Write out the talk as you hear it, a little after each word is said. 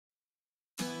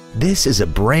This is a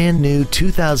brand new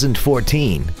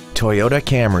 2014 Toyota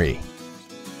Camry.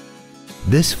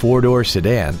 This four-door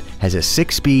sedan has a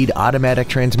 6-speed automatic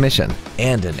transmission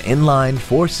and an inline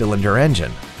 4-cylinder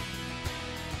engine.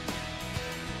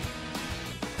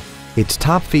 Its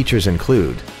top features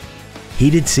include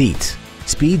heated seats,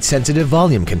 speed-sensitive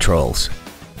volume controls,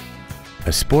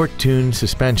 a sport-tuned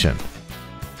suspension,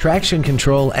 traction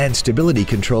control and stability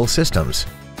control systems,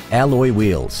 alloy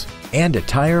wheels, and a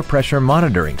tire pressure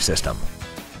monitoring system.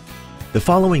 The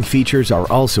following features are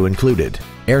also included: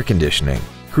 air conditioning,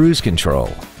 cruise control,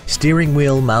 steering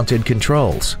wheel mounted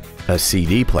controls, a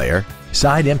CD player,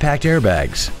 side impact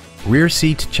airbags, rear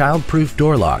seat child-proof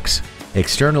door locks,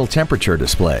 external temperature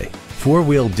display,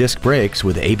 4-wheel disc brakes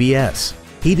with ABS,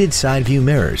 heated side view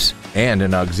mirrors, and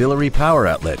an auxiliary power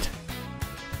outlet.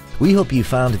 We hope you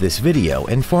found this video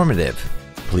informative.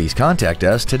 Please contact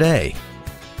us today.